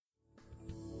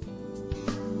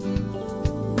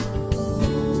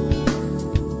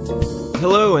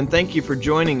Hello, and thank you for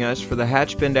joining us for the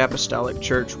Hatchbend Apostolic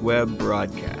Church web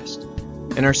broadcast.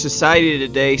 In our society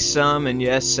today, some, and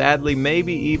yes, sadly,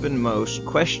 maybe even most,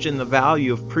 question the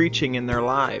value of preaching in their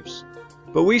lives.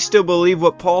 But we still believe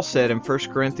what Paul said in 1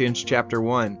 Corinthians chapter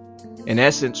 1. In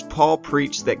essence, Paul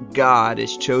preached that God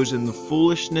has chosen the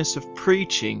foolishness of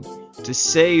preaching to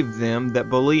save them that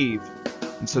believe.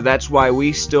 And so that's why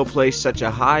we still place such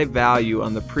a high value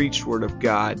on the preached word of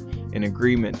God in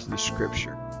agreement to the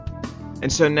Scripture.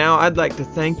 And so now I'd like to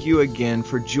thank you again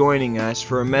for joining us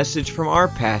for a message from our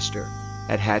pastor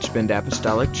at Hatchbend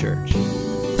Apostolic Church.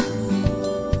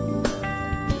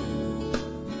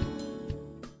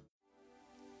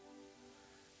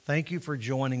 Thank you for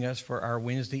joining us for our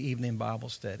Wednesday evening Bible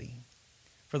study.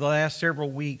 For the last several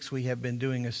weeks, we have been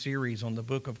doing a series on the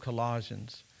book of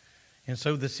Colossians. And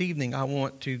so this evening, I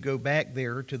want to go back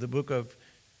there to the book of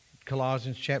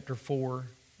Colossians chapter 4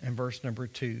 and verse number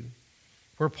 2.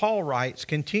 Where Paul writes,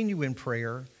 "Continue in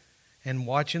prayer and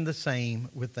watching the same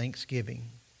with thanksgiving."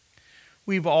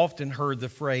 We've often heard the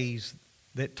phrase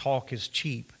that talk is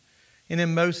cheap. And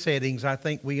in most settings, I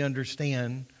think we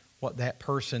understand what that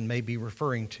person may be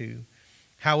referring to.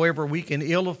 However, we can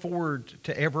ill afford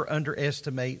to ever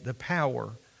underestimate the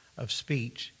power of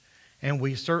speech. And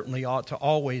we certainly ought to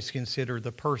always consider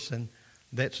the person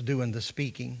that's doing the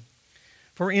speaking.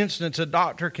 For instance, a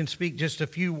doctor can speak just a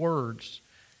few words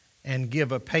and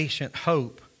give a patient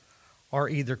hope, or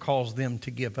either cause them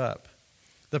to give up.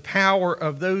 The power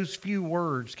of those few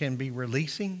words can be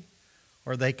releasing,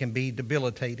 or they can be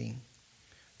debilitating.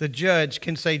 The judge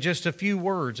can say just a few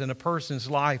words and a person's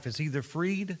life is either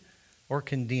freed or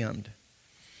condemned.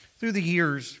 Through the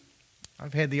years,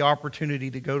 I've had the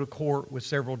opportunity to go to court with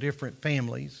several different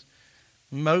families,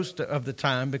 most of the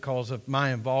time because of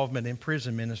my involvement in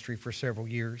prison ministry for several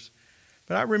years.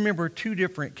 But I remember two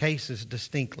different cases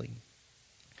distinctly.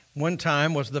 One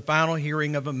time was the final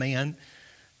hearing of a man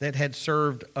that had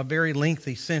served a very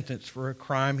lengthy sentence for a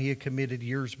crime he had committed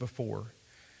years before.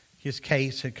 His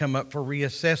case had come up for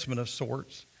reassessment of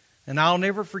sorts. And I'll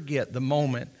never forget the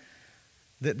moment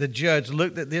that the judge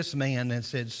looked at this man and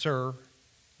said, "Sir,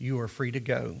 you are free to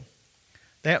go."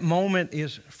 That moment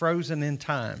is frozen in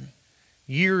time.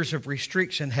 Years of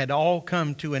restriction had all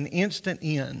come to an instant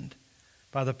end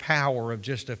by the power of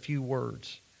just a few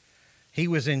words. He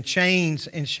was in chains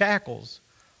and shackles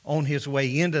on his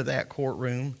way into that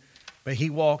courtroom, but he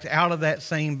walked out of that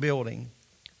same building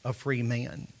a free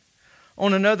man.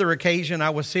 On another occasion, I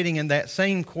was sitting in that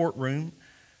same courtroom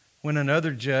when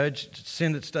another judge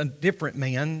sentenced a different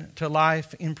man to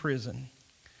life in prison.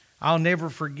 I'll never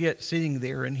forget sitting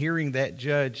there and hearing that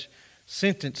judge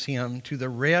sentence him to the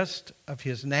rest of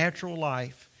his natural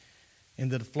life in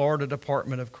the Florida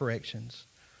Department of Corrections.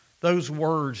 Those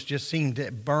words just seemed to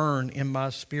burn in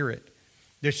my spirit.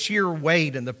 The sheer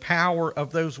weight and the power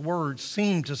of those words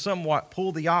seemed to somewhat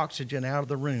pull the oxygen out of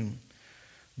the room.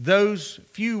 Those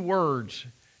few words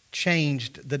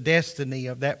changed the destiny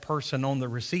of that person on the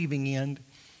receiving end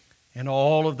and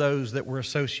all of those that were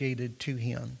associated to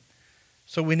him.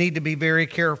 So we need to be very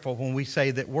careful when we say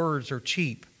that words are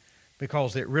cheap,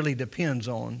 because it really depends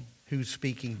on who's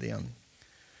speaking them.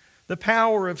 The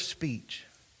power of speech.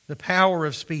 The power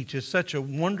of speech is such a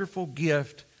wonderful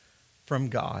gift from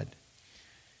God.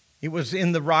 It was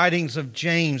in the writings of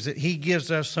James that he gives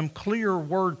us some clear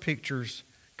word pictures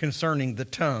concerning the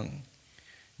tongue.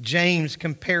 James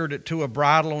compared it to a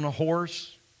bridle on a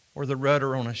horse or the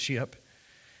rudder on a ship.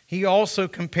 He also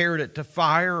compared it to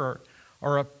fire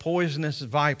or a poisonous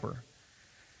viper.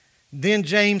 Then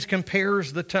James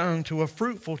compares the tongue to a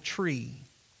fruitful tree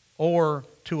or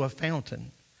to a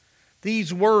fountain.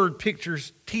 These word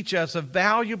pictures teach us a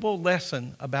valuable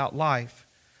lesson about life.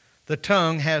 The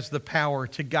tongue has the power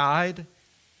to guide,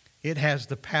 it has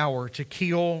the power to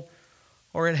kill,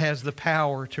 or it has the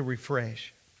power to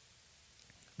refresh.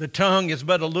 The tongue is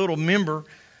but a little member,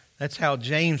 that's how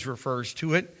James refers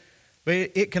to it, but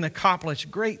it can accomplish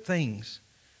great things,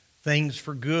 things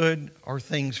for good or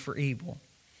things for evil.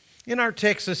 In our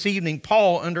text this evening,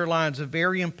 Paul underlines a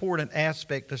very important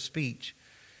aspect of speech.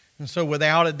 And so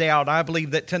without a doubt, I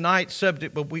believe that tonight's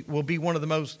subject will be one of the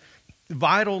most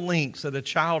vital links that a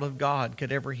child of God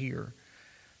could ever hear.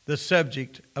 The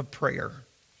subject of prayer.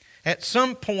 At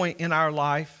some point in our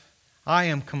life, I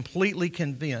am completely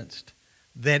convinced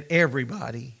that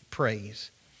everybody prays.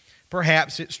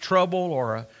 Perhaps it's trouble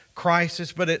or a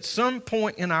crisis, but at some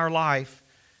point in our life,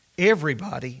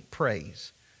 everybody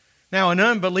prays. Now, an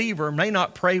unbeliever may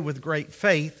not pray with great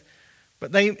faith,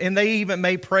 but they even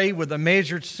may pray with a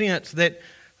measured sense that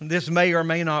this may or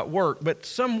may not work. But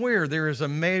somewhere there is a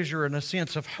measure and a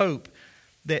sense of hope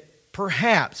that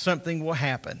perhaps something will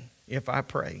happen. if I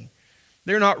pray.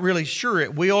 They're not really sure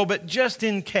it will, but just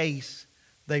in case,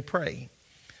 they pray.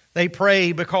 They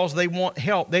pray because they want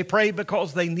help. They pray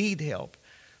because they need help.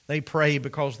 They pray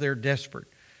because they're desperate.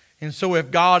 And so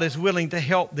if God is willing to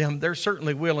help them, they're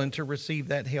certainly willing to receive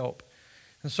that help.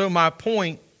 And so my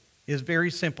point is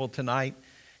very simple tonight,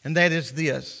 and that is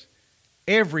this.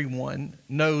 Everyone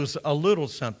knows a little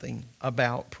something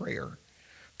about prayer.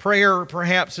 Prayer,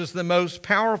 perhaps, is the most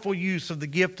powerful use of the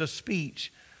gift of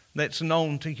speech that's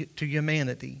known to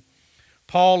humanity.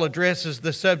 Paul addresses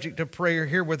the subject of prayer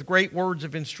here with great words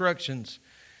of instructions.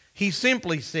 He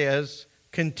simply says,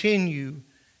 continue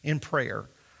in prayer.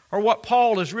 Or what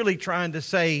Paul is really trying to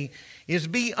say is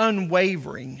be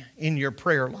unwavering in your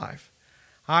prayer life.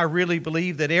 I really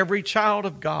believe that every child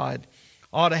of God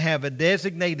ought to have a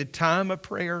designated time of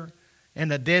prayer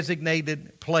and a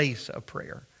designated place of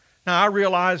prayer. Now, I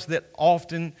realize that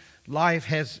often life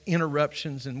has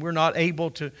interruptions and we're not able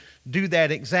to do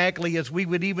that exactly as we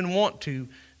would even want to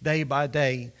day by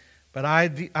day. But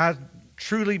I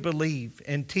truly believe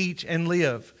and teach and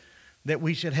live that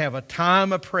we should have a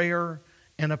time of prayer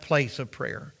and a place of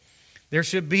prayer. There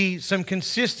should be some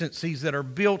consistencies that are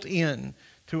built in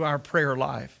to our prayer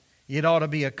life. It ought to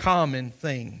be a common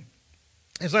thing.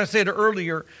 As I said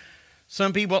earlier,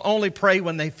 some people only pray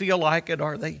when they feel like it,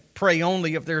 or they pray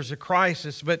only if there's a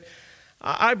crisis. But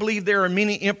I believe there are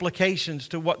many implications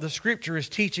to what the Scripture is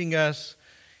teaching us,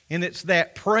 and it's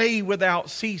that pray without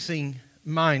ceasing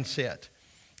mindset.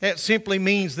 That simply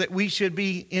means that we should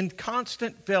be in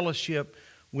constant fellowship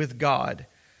with God.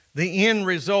 The end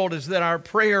result is that our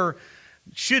prayer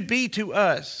should be to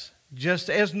us just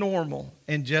as normal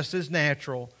and just as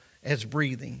natural as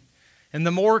breathing. And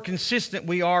the more consistent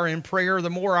we are in prayer, the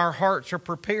more our hearts are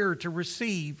prepared to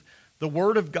receive the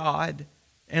Word of God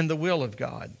and the will of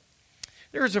God.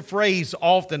 There's a phrase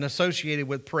often associated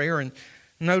with prayer, and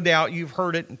no doubt you've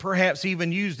heard it and perhaps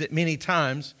even used it many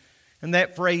times, and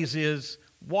that phrase is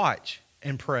watch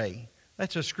and pray.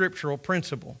 That's a scriptural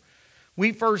principle.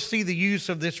 We first see the use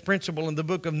of this principle in the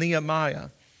book of Nehemiah.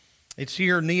 It's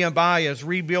here Nehemiah is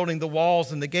rebuilding the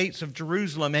walls and the gates of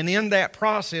Jerusalem, and in that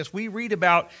process we read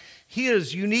about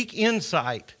his unique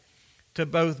insight to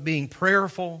both being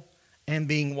prayerful and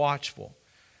being watchful.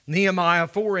 Nehemiah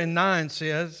 4:9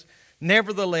 says,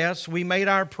 "Nevertheless, we made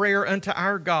our prayer unto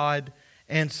our God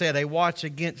and set a watch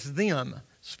against them,"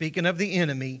 speaking of the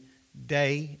enemy,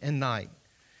 "day and night."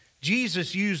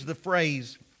 Jesus used the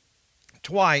phrase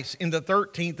twice in the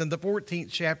 13th and the 14th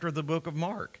chapter of the book of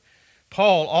Mark.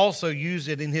 Paul also used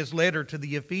it in his letter to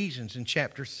the Ephesians in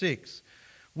chapter 6.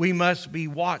 We must be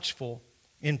watchful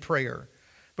in prayer.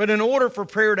 But in order for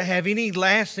prayer to have any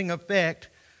lasting effect,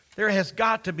 there has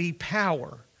got to be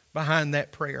power behind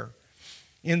that prayer.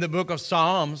 In the book of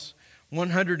Psalms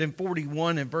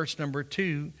 141 and verse number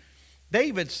 2,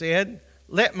 David said,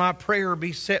 "Let my prayer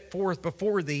be set forth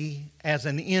before thee as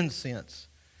an incense."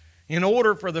 In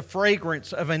order for the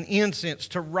fragrance of an incense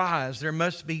to rise, there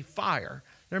must be fire.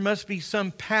 There must be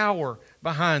some power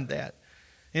behind that.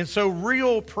 And so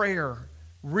real prayer,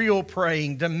 real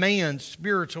praying demands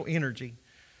spiritual energy.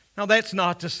 Now, that's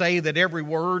not to say that every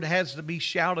word has to be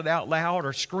shouted out loud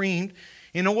or screamed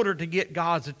in order to get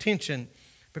God's attention,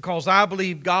 because I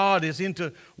believe God is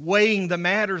into weighing the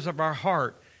matters of our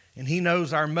heart, and He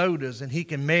knows our motives, and He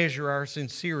can measure our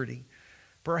sincerity.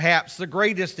 Perhaps the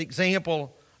greatest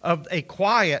example of a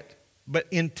quiet but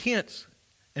intense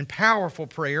and powerful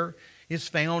prayer is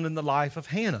found in the life of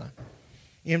Hannah.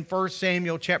 In 1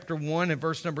 Samuel chapter 1 and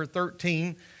verse number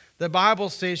 13, the Bible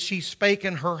says she spake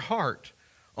in her heart,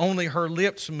 only her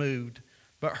lips moved,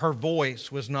 but her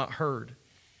voice was not heard.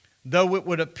 Though it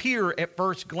would appear at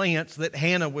first glance that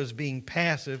Hannah was being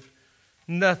passive,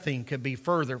 nothing could be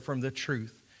further from the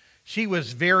truth. She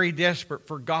was very desperate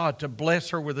for God to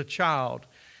bless her with a child,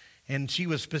 and she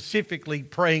was specifically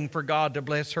praying for God to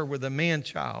bless her with a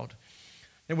man-child.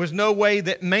 There was no way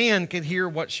that man could hear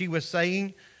what she was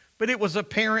saying, but it was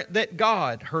apparent that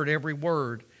God heard every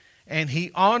word, and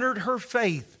He honored her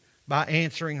faith by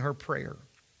answering her prayer.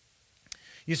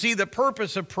 You see, the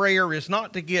purpose of prayer is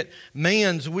not to get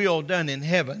man's will done in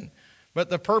heaven, but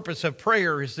the purpose of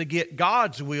prayer is to get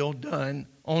God's will done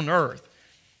on earth.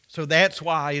 So that's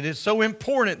why it is so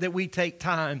important that we take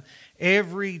time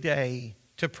every day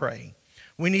to pray.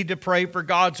 We need to pray for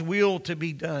God's will to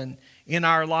be done in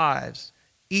our lives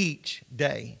each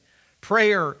day.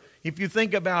 Prayer, if you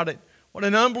think about it, what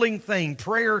an humbling thing.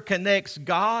 Prayer connects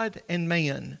God and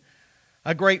man.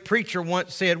 A great preacher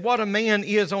once said, "What a man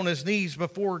is on his knees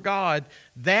before God,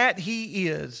 that he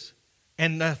is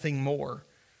and nothing more."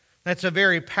 That's a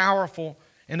very powerful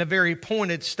and a very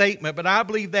pointed statement, but I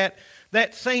believe that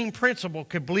that same principle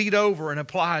could bleed over and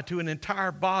apply to an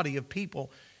entire body of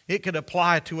people. It could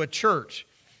apply to a church.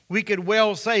 We could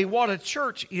well say what a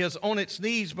church is on its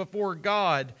knees before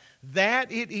God, that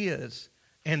it is,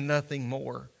 and nothing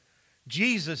more.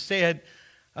 Jesus said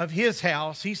of his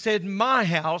house, he said, my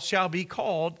house shall be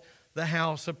called the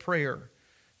house of prayer.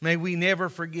 May we never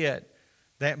forget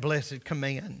that blessed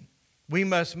command. We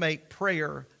must make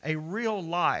prayer a real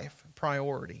life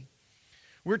priority.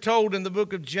 We're told in the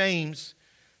book of James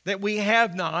that we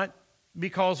have not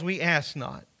because we ask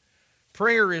not.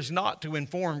 Prayer is not to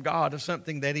inform God of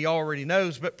something that he already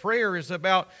knows, but prayer is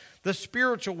about the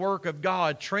spiritual work of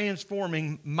God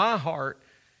transforming my heart,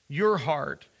 your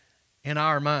heart, and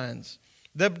our minds.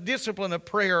 The discipline of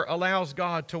prayer allows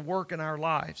God to work in our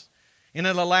lives, and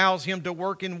it allows him to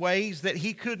work in ways that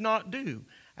he could not do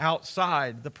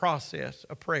outside the process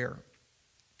of prayer.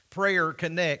 Prayer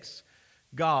connects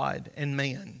God and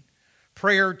man.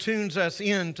 Prayer tunes us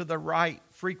into the right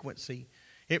frequency.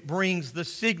 It brings the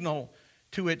signal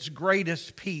to its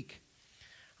greatest peak.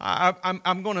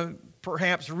 I'm going to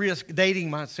perhaps risk dating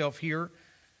myself here,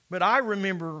 but I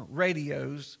remember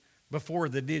radios before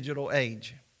the digital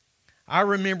age. I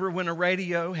remember when a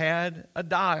radio had a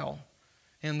dial,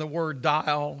 and the word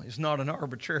dial is not an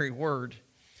arbitrary word,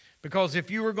 because if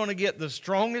you were going to get the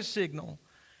strongest signal,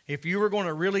 if you were going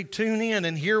to really tune in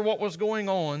and hear what was going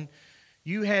on,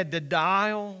 you had to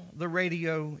dial the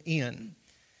radio in.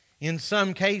 In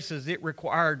some cases, it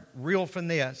required real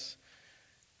finesse.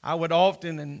 I would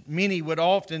often, and many would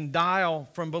often, dial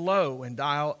from below and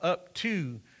dial up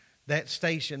to that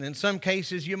station. In some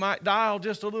cases, you might dial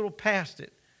just a little past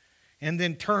it and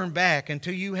then turn back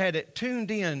until you had it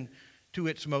tuned in to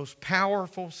its most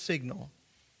powerful signal.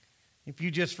 If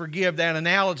you just forgive that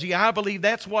analogy, I believe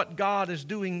that's what God is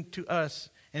doing to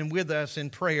us and with us in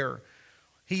prayer.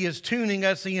 He is tuning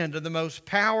us into the most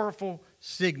powerful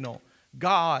signal.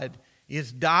 God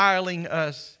is dialing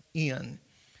us in.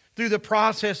 Through the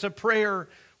process of prayer,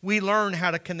 we learn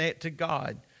how to connect to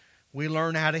God. We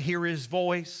learn how to hear his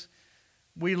voice.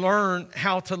 We learn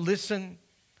how to listen.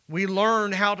 We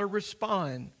learn how to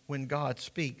respond when God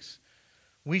speaks.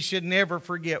 We should never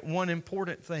forget one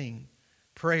important thing.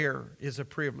 Prayer is a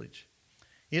privilege.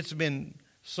 It's been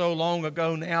so long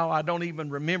ago now, I don't even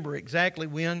remember exactly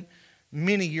when.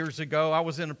 Many years ago, I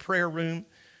was in a prayer room.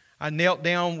 I knelt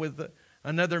down with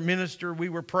another minister. We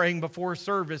were praying before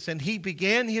service, and he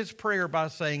began his prayer by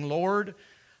saying, Lord,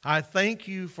 I thank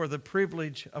you for the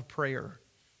privilege of prayer.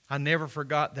 I never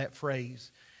forgot that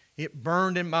phrase. It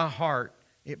burned in my heart.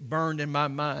 It burned in my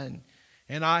mind.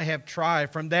 And I have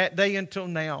tried from that day until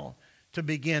now to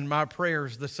begin my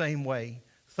prayers the same way.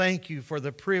 Thank you for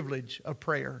the privilege of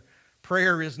prayer.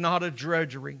 Prayer is not a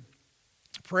drudgery.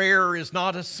 Prayer is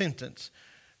not a sentence.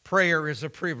 Prayer is a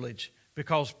privilege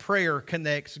because prayer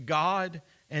connects God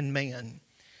and man.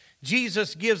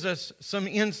 Jesus gives us some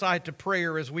insight to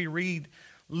prayer as we read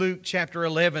Luke chapter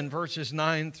 11, verses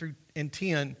 9 through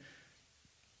 10.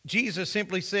 Jesus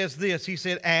simply says this. He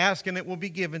said, ask and it will be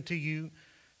given to you.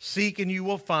 Seek and you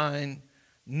will find.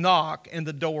 Knock and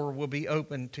the door will be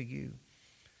opened to you.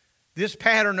 This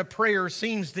pattern of prayer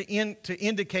seems to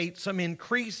indicate some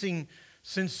increasing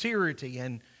sincerity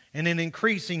and an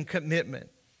increasing commitment.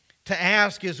 To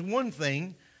ask is one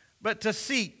thing, but to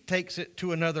seek takes it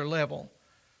to another level.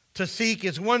 To seek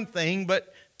is one thing,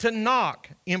 but to knock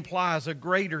implies a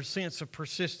greater sense of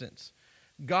persistence.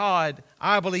 God,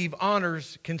 I believe,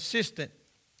 honors consistent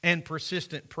and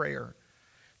persistent prayer.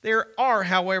 There are,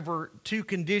 however, two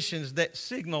conditions that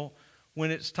signal when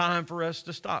it's time for us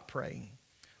to stop praying.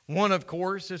 One, of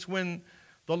course, is when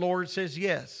the Lord says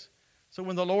yes. So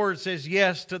when the Lord says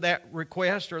yes to that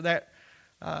request or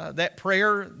that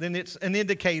prayer, then it's an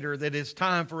indicator that it's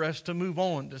time for us to move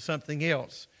on to something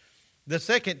else. The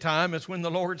second time is when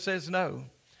the Lord says no.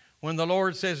 When the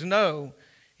Lord says no,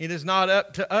 it is not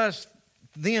up to us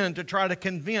then to try to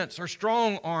convince or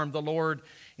strong-arm the Lord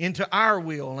into our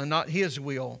will and not his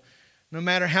will. No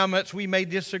matter how much we may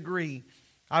disagree,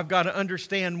 I've got to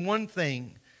understand one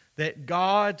thing, that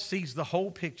God sees the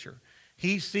whole picture.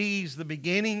 He sees the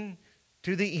beginning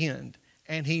to the end,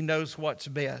 and he knows what's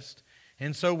best.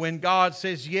 And so when God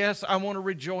says yes, I want to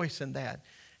rejoice in that.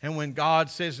 And when God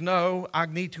says no, I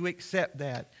need to accept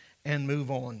that and move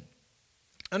on.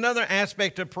 Another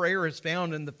aspect of prayer is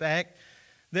found in the fact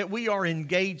that we are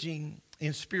engaging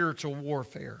in spiritual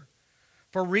warfare.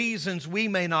 For reasons we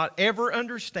may not ever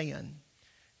understand,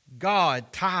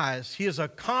 God ties his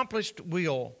accomplished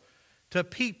will to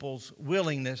people's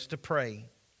willingness to pray.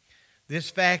 This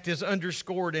fact is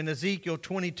underscored in Ezekiel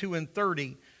 22 and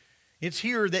 30. It's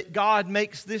here that God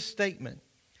makes this statement.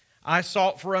 I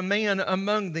sought for a man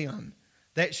among them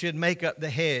that should make up the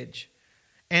hedge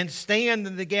and stand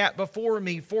in the gap before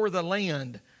me for the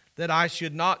land, that I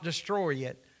should not destroy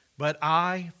it, but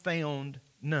I found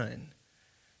none.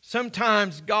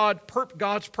 Sometimes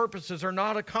God's purposes are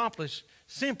not accomplished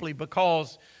simply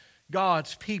because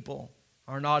God's people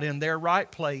are not in their right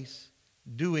place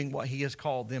doing what He has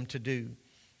called them to do.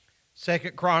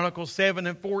 2 Chronicles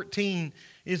 7:14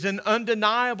 is an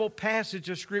undeniable passage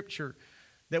of Scripture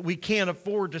that we can't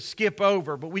afford to skip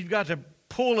over, but we've got to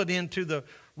pull it into the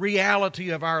reality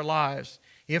of our lives.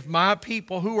 If my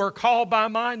people who are called by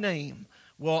my name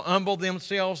will humble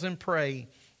themselves and pray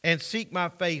and seek my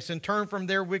face and turn from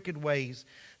their wicked ways,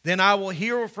 then I will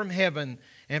hear from heaven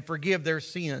and forgive their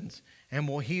sins and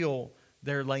will heal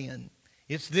their land.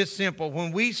 It's this simple.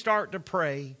 When we start to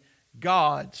pray,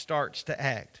 God starts to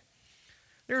act.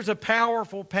 There's a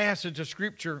powerful passage of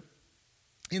Scripture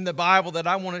in the Bible that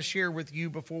I want to share with you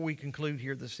before we conclude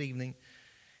here this evening.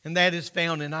 And that is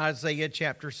found in Isaiah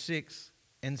chapter 6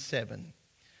 and 7.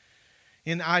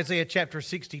 In Isaiah chapter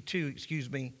 62,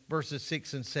 verses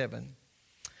 6 and 7.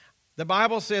 The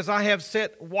Bible says, I have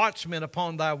set watchmen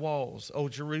upon thy walls, O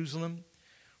Jerusalem,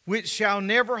 which shall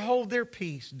never hold their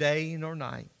peace day nor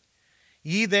night.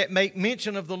 Ye that make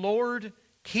mention of the Lord,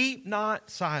 keep not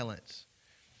silence.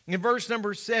 In verse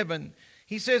number 7,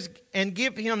 he says, and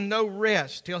give him no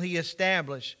rest till he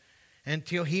establish,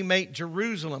 until he make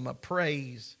Jerusalem a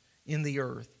praise in the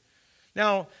earth.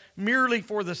 Now, merely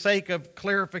for the sake of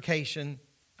clarification,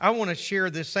 I want to share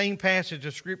this same passage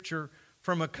of Scripture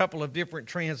from a couple of different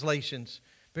translations,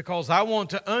 because I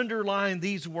want to underline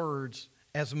these words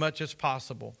as much as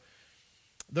possible.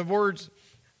 The words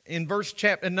in verse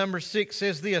chapter number 6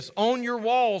 says this, on your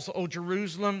walls, O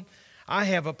Jerusalem, I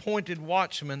have appointed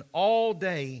watchmen all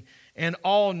day and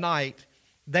all night.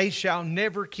 They shall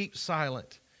never keep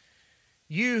silent.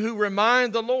 You who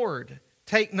remind the Lord,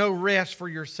 take no rest for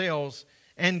yourselves,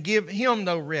 and give Him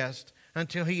no rest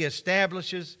until He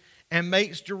establishes and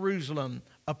makes Jerusalem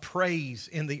a praise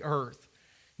in the earth.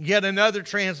 Yet another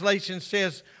translation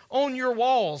says, on your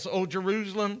walls, O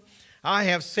Jerusalem, I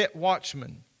have set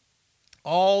watchmen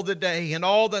all the day and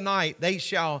all the night. They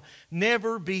shall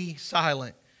never be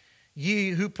silent.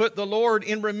 Ye who put the Lord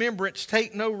in remembrance,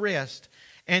 take no rest,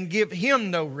 and give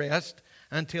Him no rest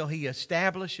until He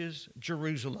establishes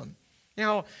Jerusalem.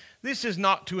 Now, this is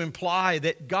not to imply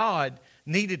that God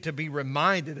needed to be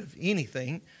reminded of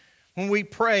anything. When we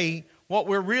pray, what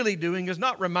we're really doing is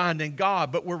not reminding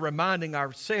God, but we're reminding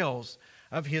ourselves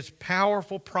of His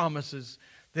powerful promises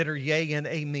that are yea and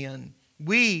amen.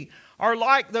 We are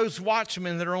like those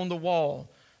watchmen that are on the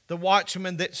wall, the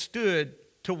watchmen that stood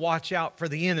to watch out for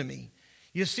the enemy.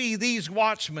 You see, these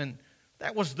watchmen,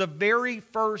 that was the very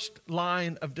first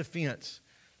line of defense.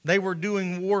 They were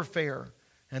doing warfare,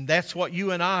 and that's what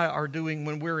you and I are doing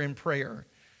when we're in prayer.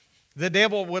 The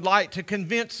devil would like to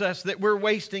convince us that we're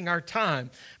wasting our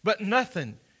time, but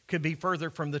nothing could be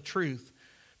further from the truth,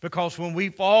 because when we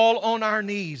fall on our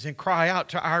knees and cry out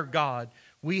to our God,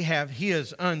 we have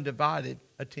His undivided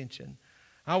attention.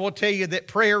 I will tell you that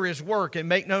prayer is work, and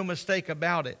make no mistake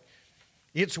about it.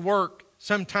 It's work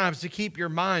sometimes to keep your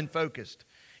mind focused.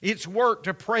 It's work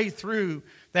to pray through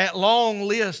that long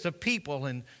list of people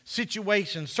and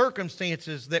situations,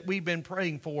 circumstances that we've been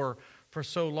praying for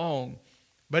so long.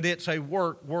 But it's a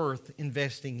work worth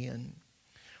investing in.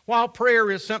 While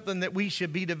prayer is something that we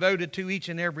should be devoted to each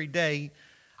and every day,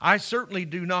 I certainly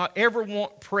do not ever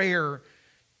want prayer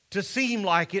to seem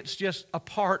like it's just a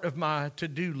part of my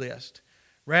to-do list.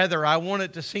 Rather, I want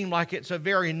it to seem like it's a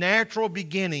very natural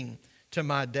beginning to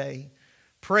my day.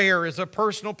 Prayer is a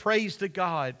personal praise to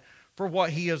God for what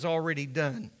He has already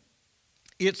done.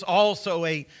 It's also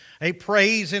a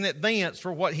praise in advance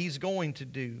for what He's going to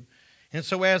do. And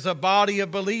so as a body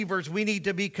of believers, we need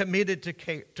to be committed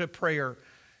to prayer.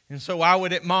 And so I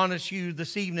would admonish you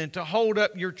this evening to hold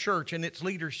up your church and its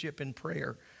leadership in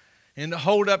prayer, and to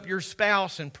hold up your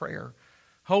spouse in prayer,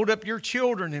 hold up your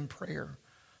children in prayer,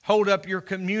 hold up your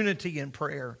community in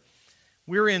prayer.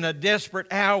 We're in a desperate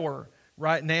hour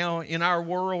right now in our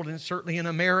world, and certainly in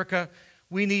America.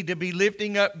 We need to be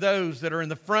lifting up those that are in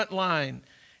the front line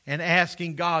and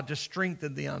asking God to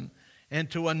strengthen them and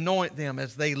to anoint them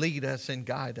as they lead us and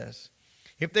guide us.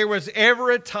 If there was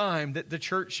ever a time that the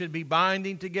church should be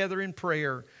binding together in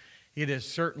prayer, it is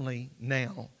certainly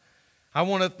now. I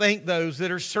want to thank those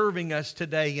that are serving us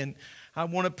today, and I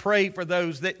want to pray for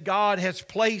those that God has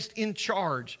placed in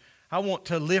charge. I want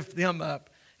to lift them up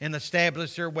and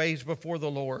establish their ways before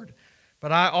the Lord.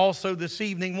 But I also this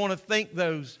evening want to thank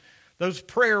those those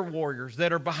prayer warriors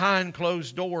that are behind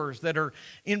closed doors, that are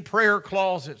in prayer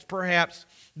closets, perhaps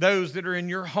those that are in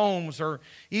your homes or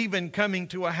even coming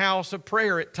to a house of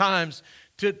prayer at times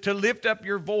to lift up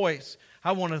your voice.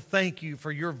 I want to thank you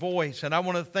for your voice, and I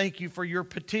want to thank you for your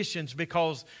petitions,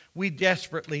 because we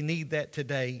desperately need that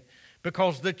today.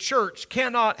 Because the church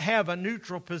cannot have a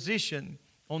neutral position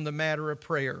on the matter of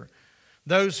prayer.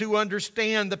 Those who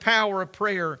understand the power of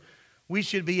prayer, we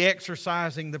should be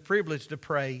exercising the privilege to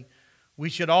pray. We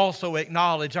should also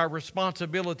acknowledge our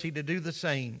responsibility to do the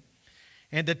same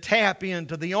and to tap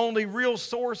into the only real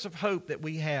source of hope that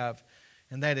we have,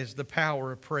 and that is the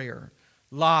power of prayer.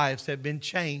 Lives have been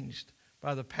changed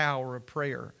by the power of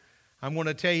prayer. I'm going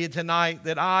to tell you tonight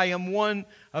that I am one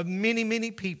of many,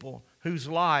 many people whose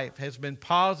life has been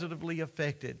positively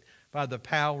affected by the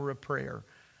power of prayer.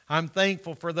 I'm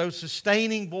thankful for those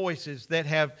sustaining voices that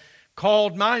have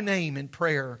called my name in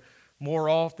prayer more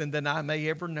often than I may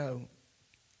ever know.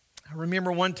 I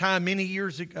remember one time many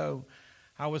years ago,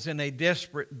 I was in a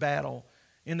desperate battle,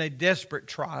 in a desperate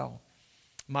trial.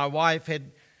 My wife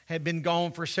had been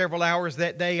gone for several hours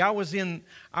that day. I was in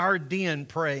our den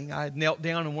praying. I had knelt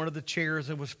down in one of the chairs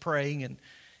and was praying, and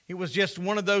it was just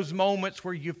one of those moments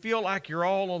where you feel like you're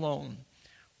all alone.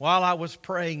 While I was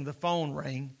praying, the phone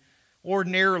rang.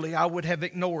 Ordinarily, I would have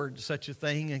ignored such a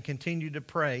thing and continued to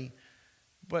pray.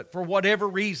 But for whatever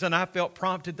reason, I felt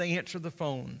prompted to answer the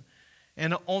phone.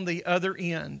 And on the other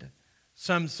end,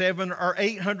 some 700 or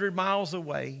 800 miles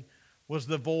away, was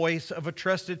the voice of a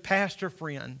trusted pastor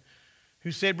friend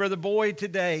who said, "Brother Boyd,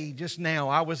 today, just now,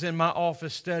 I was in my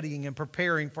office studying and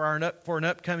preparing for an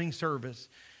upcoming service,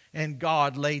 and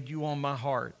God laid you on my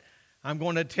heart. I'm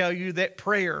going to tell you that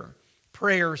prayer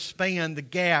spanned the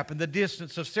gap and the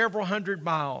distance of several hundred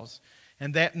miles,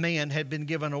 and that man had been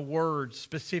given a word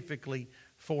specifically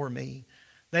for me."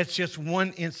 That's just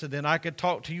one incident. I could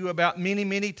talk to you about many,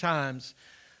 many times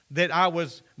that I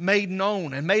was made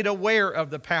known and made aware of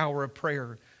the power of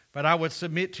prayer. But I would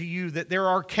submit to you that there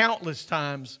are countless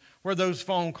times where those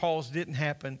phone calls didn't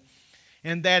happen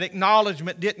and that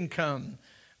acknowledgement didn't come.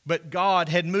 But God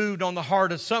had moved on the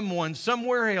heart of someone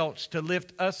somewhere else to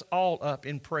lift us all up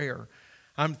in prayer.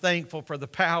 I'm thankful for the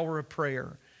power of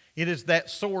prayer. It is that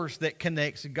source that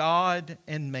connects God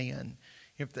and man.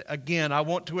 Again, I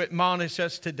want to admonish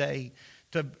us today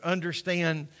to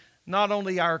understand not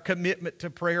only our commitment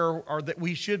to prayer, or that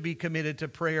we should be committed to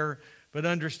prayer, but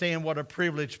understand what a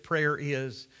privilege prayer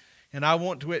is. And I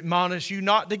want to admonish you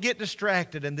not to get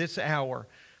distracted in this hour.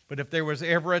 But if there was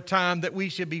ever a time that we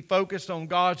should be focused on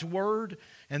God's Word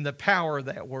and the power of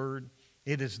that Word,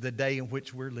 it is the day in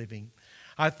which we're living.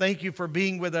 I thank you for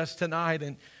being with us tonight.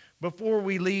 And before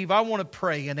we leave, I want to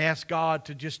pray and ask God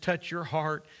to just touch your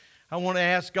heart. I want to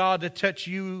ask God to touch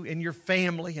you and your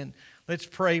family. And let's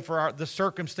pray for the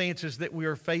circumstances that we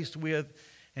are faced with.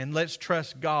 And let's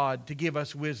trust God to give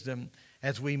us wisdom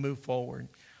as we move forward.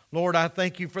 Lord, I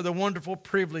thank you for the wonderful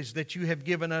privilege that you have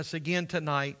given us again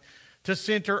tonight to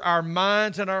center our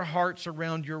minds and our hearts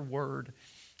around your word.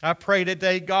 I pray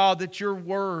today, God, that your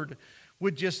word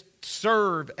would just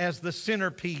serve as the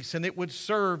centerpiece, and it would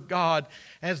serve, God,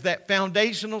 as that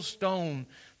foundational stone,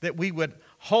 that we would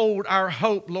hold our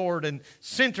hope, Lord, and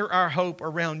center our hope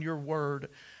around your word.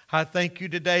 I thank you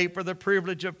today for the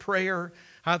privilege of prayer.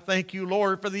 I thank you,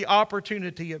 Lord, for the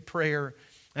opportunity of prayer.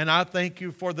 And I thank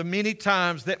you for the many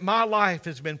times that my life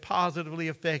has been positively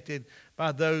affected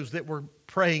by those that were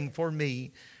praying for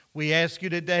me. We ask you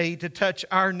today to touch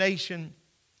our nation,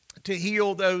 to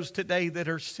heal those today that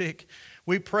are sick.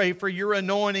 We pray for your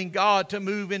anointing, God, to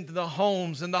move into the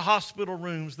homes and the hospital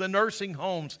rooms, the nursing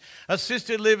homes,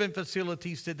 assisted living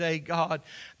facilities today, God.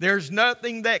 There's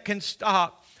nothing that can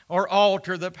stop or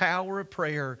alter the power of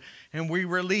prayer. And we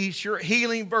release your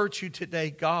healing virtue today,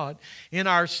 God, in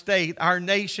our state, our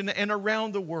nation, and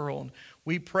around the world.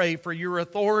 We pray for your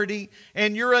authority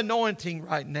and your anointing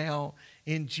right now.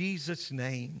 In Jesus'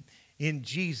 name. In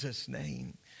Jesus'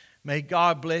 name. May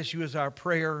God bless you as our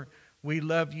prayer. We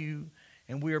love you.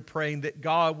 And we are praying that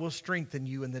God will strengthen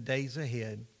you in the days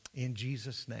ahead. In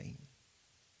Jesus' name.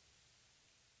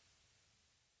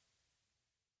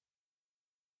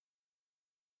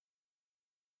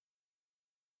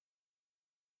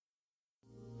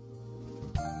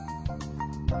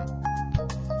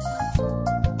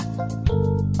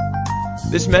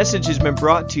 This message has been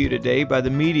brought to you today by the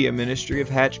media ministry of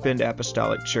Hatchbend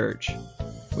Apostolic Church.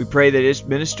 We pray that it's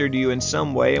ministered to you in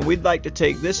some way, and we'd like to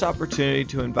take this opportunity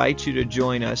to invite you to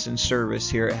join us in service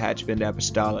here at Hatchbend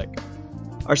Apostolic.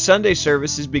 Our Sunday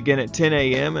services begin at 10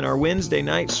 a.m. and our Wednesday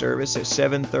night service at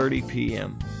 7:30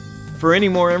 p.m. For any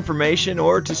more information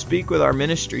or to speak with our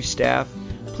ministry staff,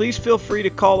 please feel free to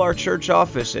call our church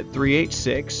office at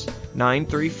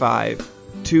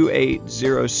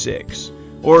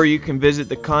 386-935-2806, or you can visit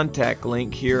the contact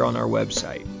link here on our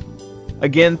website.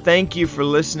 Again, thank you for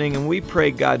listening, and we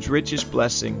pray God's richest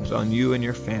blessings on you and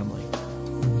your family.